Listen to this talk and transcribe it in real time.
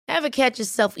Ever catch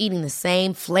yourself eating the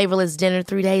same flavorless dinner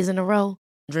 3 days in a row?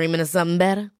 Dreaming of something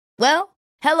better? Well,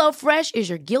 HelloFresh is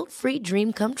your guilt-free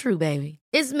dream come true, baby.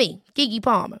 It's me, Keke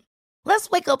Palmer. Let's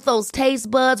wake up those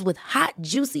taste buds with hot,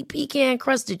 juicy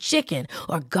pecan-crusted chicken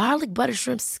or garlic butter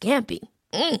shrimp scampi.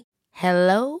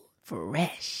 Hello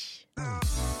Fresh.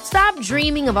 Stop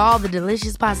dreaming of all the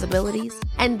delicious possibilities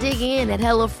and dig in at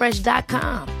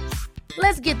HelloFresh.com.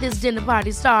 Let's get this dinner party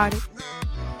started.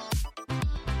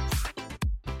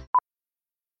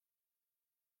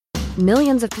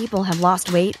 Millions of people have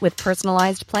lost weight with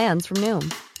personalized plans from Noom.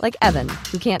 Like Evan,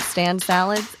 who can't stand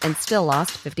salads and still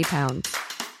lost 50 pounds.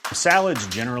 Salads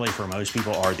generally for most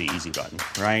people are the easy button,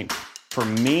 right? For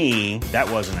me, that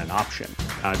wasn't an option.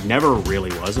 I never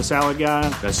really was a salad guy.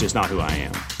 That's just not who I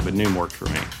am. But Noom worked for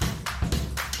me.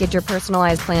 Get your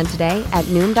personalized plan today at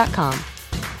Noom.com.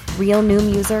 Real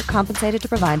Noom user compensated to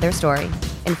provide their story.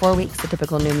 In 4 weeks, the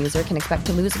typical Noom user can expect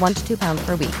to lose 1 to 2 pounds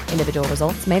per week. Individual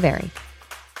results may vary.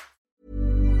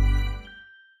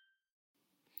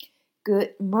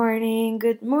 Good morning,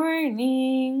 good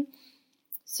morning.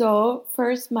 So,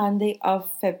 first Monday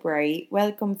of February.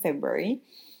 Welcome, February.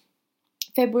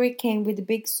 February came with a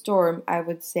big storm, I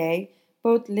would say,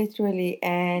 both literally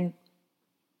and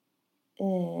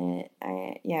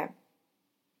yeah.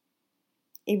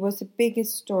 It was the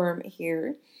biggest storm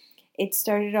here. It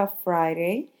started off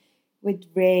Friday with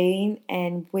rain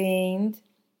and wind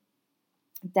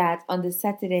that on the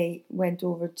Saturday went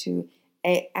over to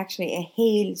actually a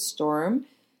hailstorm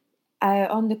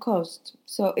on the coast.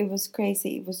 So it was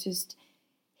crazy. It was just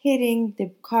hitting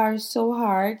the cars so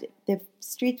hard. The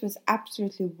street was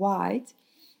absolutely white.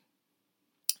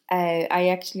 We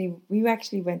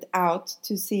actually went out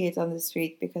to see it on the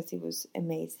street because it was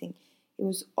amazing. It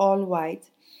was all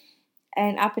white.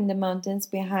 And up in the mountains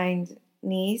behind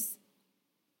Nice,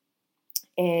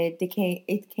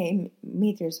 it came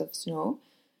meters of snow.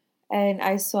 And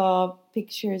I saw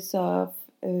pictures of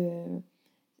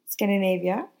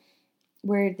Scandinavia,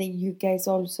 where you guys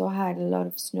also had a lot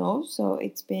of snow. So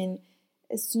it's been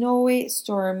a snowy,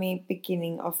 stormy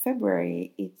beginning of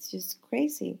February. It's just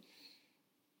crazy.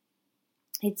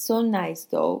 It's so nice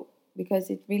though, because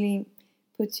it really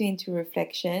puts you into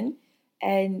reflection.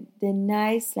 And the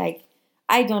nice,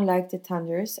 I don't like the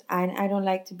thunders, and I don't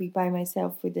like to be by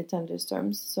myself with the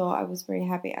thunderstorms. So I was very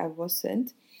happy I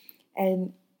wasn't.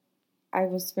 And I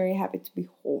was very happy to be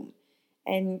home.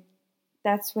 And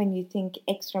that's when you think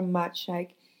extra much,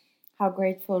 like how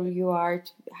grateful you are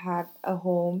to have a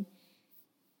home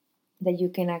that you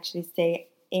can actually stay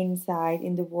inside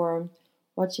in the warmth,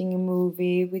 watching a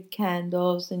movie with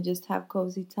candles and just have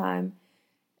cozy time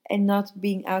and not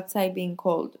being outside being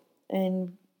cold.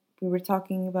 And we were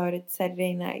talking about it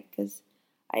Saturday night because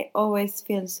I always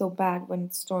feel so bad when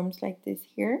it storms like this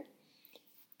here,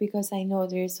 because I know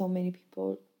there are so many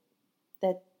people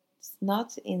that's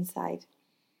not inside,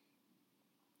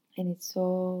 and it's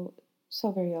so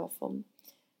very awful.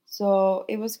 So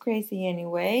it was crazy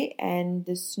anyway, and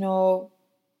the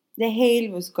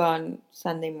hail was gone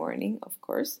Sunday morning, of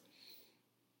course,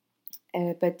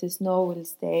 but the snow will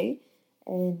stay.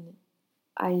 And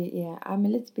I'm a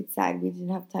little bit sad we didn't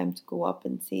have time to go up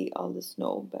and see all the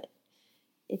snow, but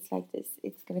it's like this.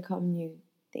 It's gonna come new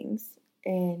things.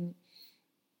 And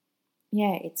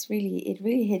yeah, it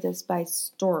really hit us by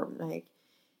storm. Like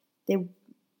the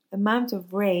amount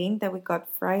of rain that we got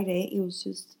Friday, it was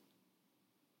just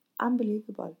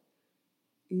unbelievable.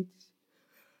 It's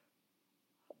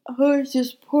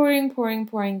just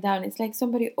pouring down. It's like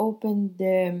somebody opened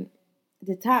the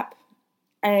tap.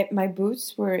 My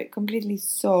boots were completely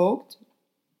soaked,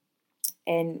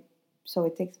 and so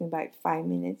it takes me about 5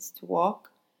 minutes to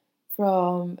walk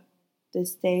from the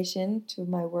station to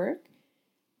my work.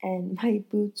 And my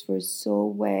boots were so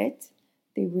wet,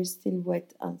 they were still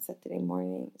wet on Saturday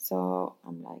morning. So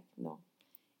I'm like, no,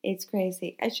 it's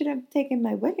crazy. I should have taken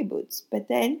my welly boots. But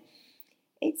then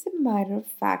it's a matter of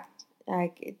fact,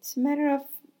 it's a matter of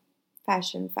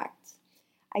fashion facts.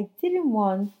 I didn't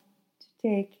want to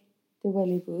take the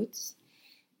welly boots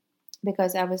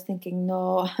because I was thinking,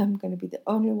 no, I'm going to be the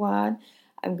only one.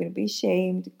 I'm going to be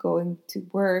ashamed going to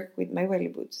work with my welly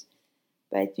boots.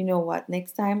 But you know what?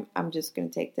 Next time, I'm just going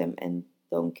to take them and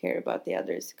don't care about the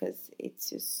others because it's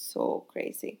just so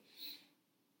crazy.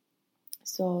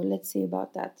 So let's see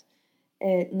about that.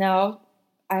 Now,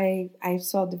 I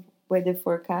saw the weather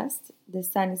forecast. The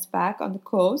sun is back on the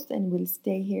coast and will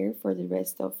stay here for the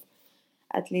rest of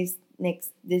at least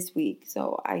this week.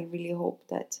 So I really hope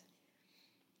that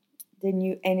the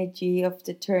new energy of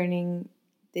the turning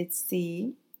the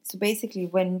sea. So basically,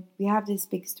 when we have these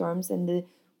big storms and the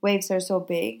waves are so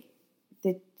big,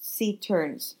 the sea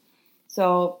turns.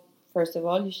 So first of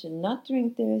all, you should not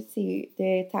drink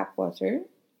the tap water.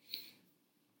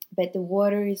 But the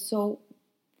water is so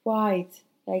white.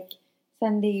 Like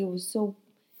Sunday, it was so.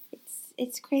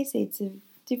 It's crazy. It's a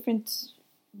different,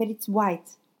 but it's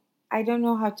white. I don't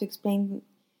know how to explain.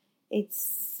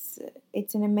 It's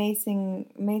an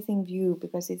amazing view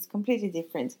because it's completely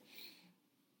different.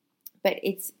 But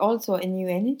it's also a new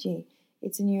energy.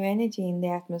 It's a new energy in the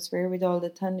atmosphere with all the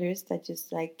thunders that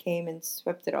just like came and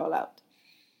swept it all out.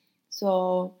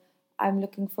 So I'm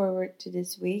looking forward to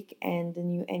this week and the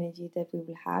new energy that we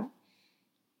will have.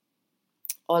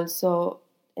 Also,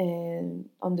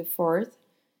 on the 4th,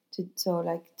 so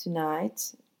like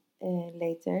tonight,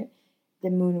 later, the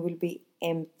moon will be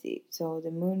empty. So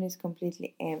the moon is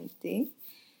completely empty.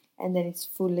 And then it's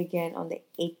full again on the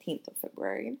 18th of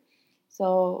February.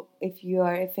 So if you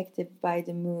are affected by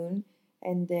the moon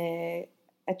and the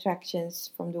attractions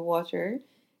from the water,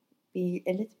 be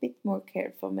a little bit more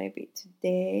careful maybe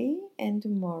today and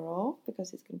tomorrow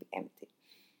because it's going to be empty.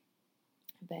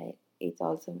 But it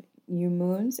also new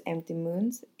moons, empty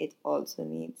moons. It also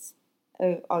means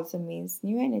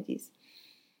new energies.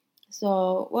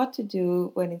 So what to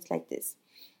do when it's like this?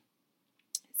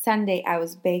 Sunday I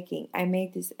was baking. I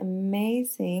made this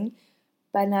amazing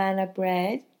banana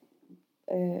bread.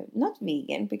 Not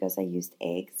vegan because I used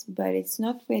eggs, but it's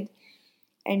not with,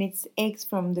 and it's eggs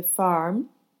from the farm.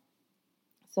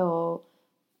 So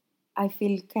I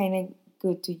feel kind of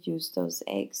good to use those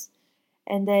eggs.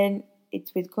 And then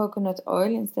it's with coconut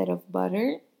oil instead of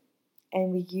butter.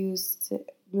 And we used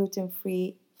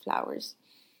gluten-free flours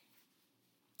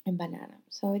and banana.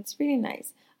 So it's really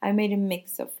nice. I made a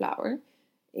mix of flour.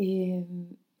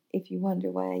 If you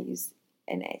wonder why I use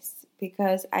an S,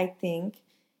 because I think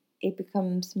it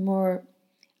becomes more.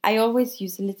 I always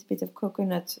use a little bit of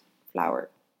coconut flour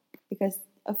because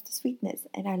of the sweetness,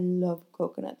 and I love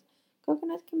coconut.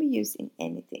 Coconut can be used in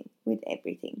anything, with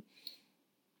everything.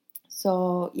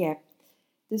 So yeah,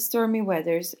 the stormy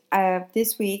weathers.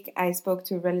 This week I spoke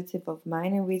to a relative of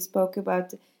mine, and we spoke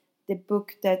about the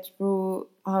book that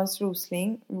Hans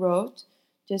Rosling wrote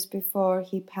just before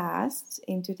he passed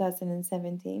in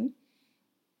 2017.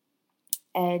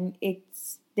 And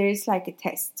there is like a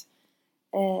test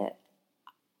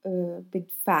with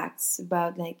facts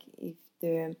about like if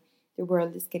the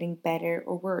world is getting better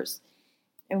or worse.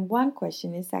 And one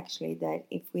question is actually that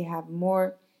if we have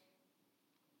more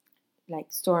like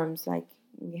storms like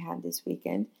we had this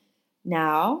weekend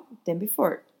now than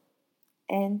before.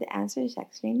 And the answer is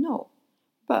actually no.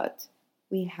 But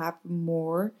we have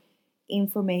more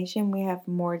information, we have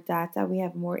more data, we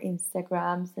have more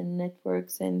Instagrams and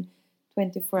networks and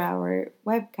 24-hour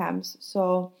webcams.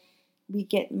 So we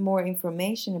get more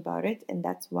information about it, and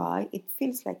that's why it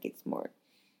feels like it's more.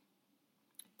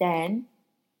 Then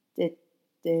the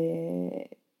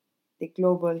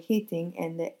global heating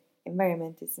and the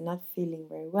environment is not feeling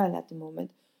very well at the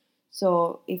moment.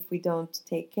 So if we don't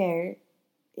take care,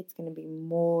 it's going to be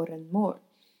more and more.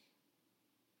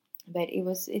 But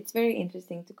it's very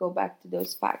interesting to go back to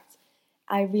those facts.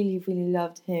 I really, really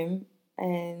loved him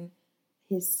and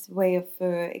his way of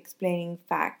explaining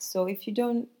facts. So if you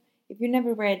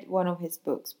never read one of his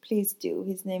books, please do.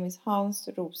 His name is Hans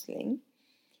Rosling,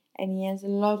 and he has a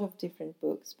lot of different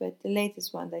books. But the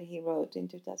latest one that he wrote in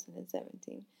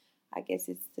 2017, I guess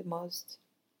it's the most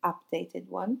updated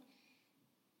one.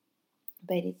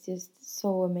 But it's just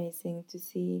so amazing to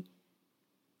see,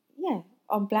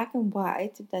 on black and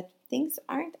white, that things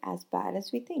aren't as bad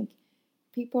as we think.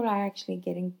 People are actually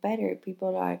getting better.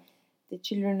 The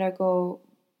children are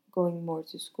going more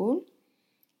to school.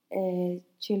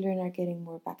 Children are getting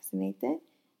more vaccinated.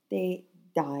 They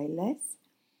die less.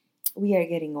 We are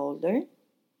getting older.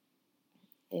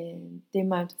 The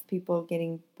amount of people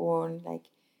getting born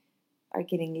are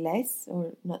getting less,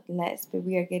 or not less, but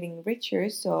we are getting richer.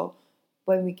 So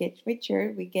when we get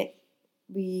richer,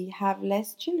 we have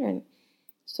less children.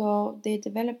 So the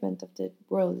development of the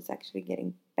world is actually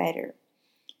getting better,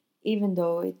 even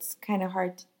though it's kind of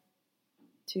hard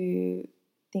to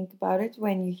think about it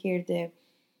when you hear the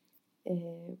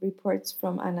reports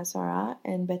from Anna Sarah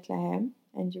and Bethlehem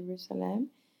and Jerusalem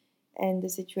and the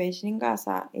situation in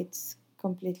Gaza. It's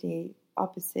completely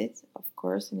opposite, of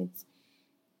course, and it's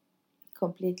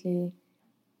completely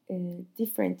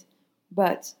different.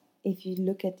 But if you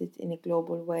look at it in a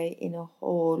global way,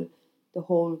 the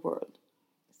whole world.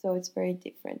 So it's very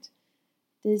different.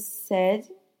 This said,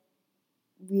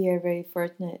 we are very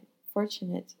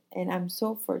fortunate, and I'm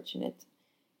so fortunate.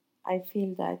 I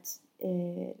feel that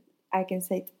I can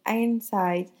sit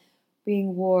inside,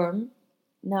 being warm.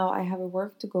 Now I have a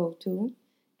work to go to,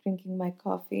 drinking my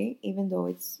coffee, even though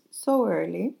it's so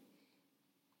early.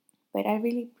 But I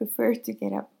really prefer to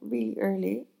get up really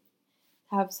early,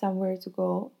 have somewhere to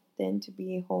go, than to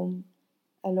be home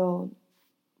alone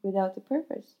without a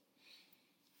purpose.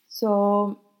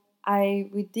 So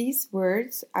with these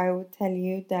words, I would tell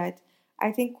you that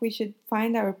I think we should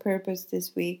find our purpose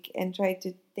this week and try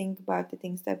to think about the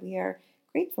things that we are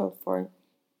grateful for,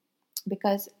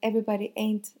 because everybody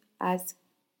ain't as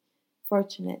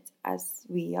fortunate as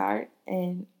we are,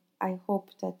 and I hope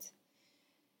that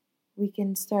we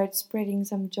can start spreading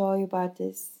some joy about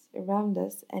this around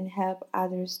us and help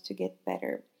others to get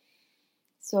better.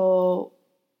 So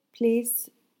please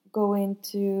go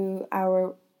into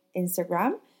our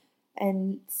Instagram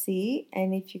and see,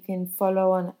 and if you can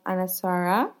follow on Anna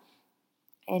Sarah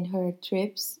and her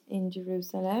trips in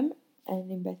Jerusalem and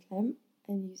in Bethlehem,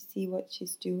 and you see what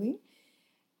she's doing.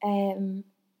 And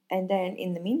then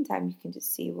in the meantime, you can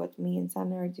just see what me and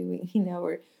Sana are doing in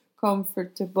our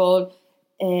comfortable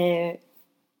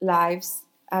lives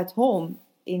at home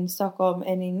in Stockholm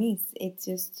and in Nice. It's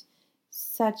just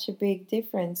such a big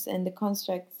difference, and the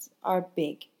constructs are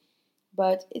big.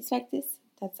 But it's like this.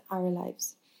 That's our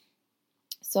lives.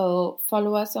 So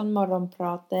follow us on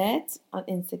Morgonpratet on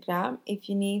Instagram. If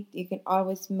you need, you can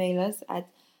always mail us at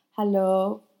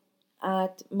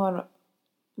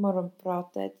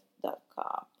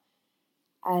hello@morgonpratet.com.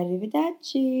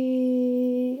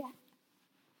 Arrivederci!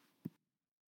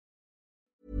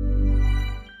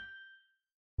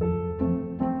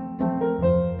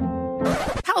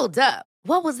 Hold up.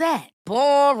 What was that?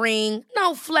 Boring.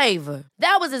 No flavor.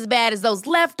 That was as bad as those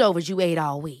leftovers you ate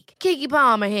all week. Keke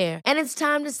Palmer here, and it's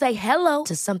time to say hello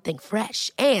to something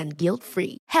fresh and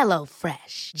guilt-free. Hello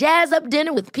Fresh. Jazz up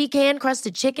dinner with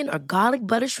pecan-crusted chicken or garlic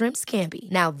butter shrimp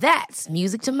scampi. Now that's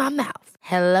music to my mouth.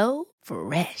 Hello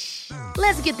Fresh.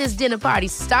 Let's get this dinner party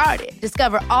started.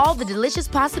 Discover all the delicious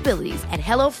possibilities at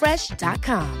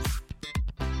hellofresh.com.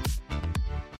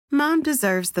 Mom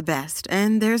deserves the best,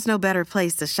 and there's no better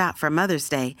place to shop for Mother's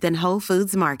Day than Whole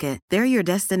Foods Market. They're your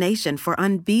destination for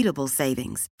unbeatable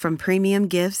savings, from premium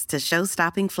gifts to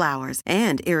show-stopping flowers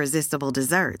and irresistible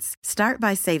desserts. Start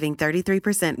by saving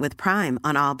 33% with Prime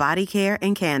on all body care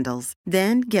and candles.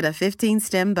 Then get a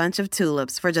 15-stem bunch of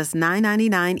tulips for just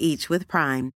 $9.99 each with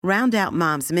Prime. Round out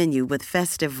Mom's menu with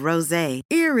festive rosé,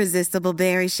 irresistible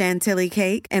berry chantilly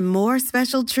cake, and more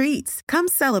special treats. Come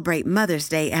celebrate Mother's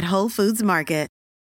Day at Whole Foods Market.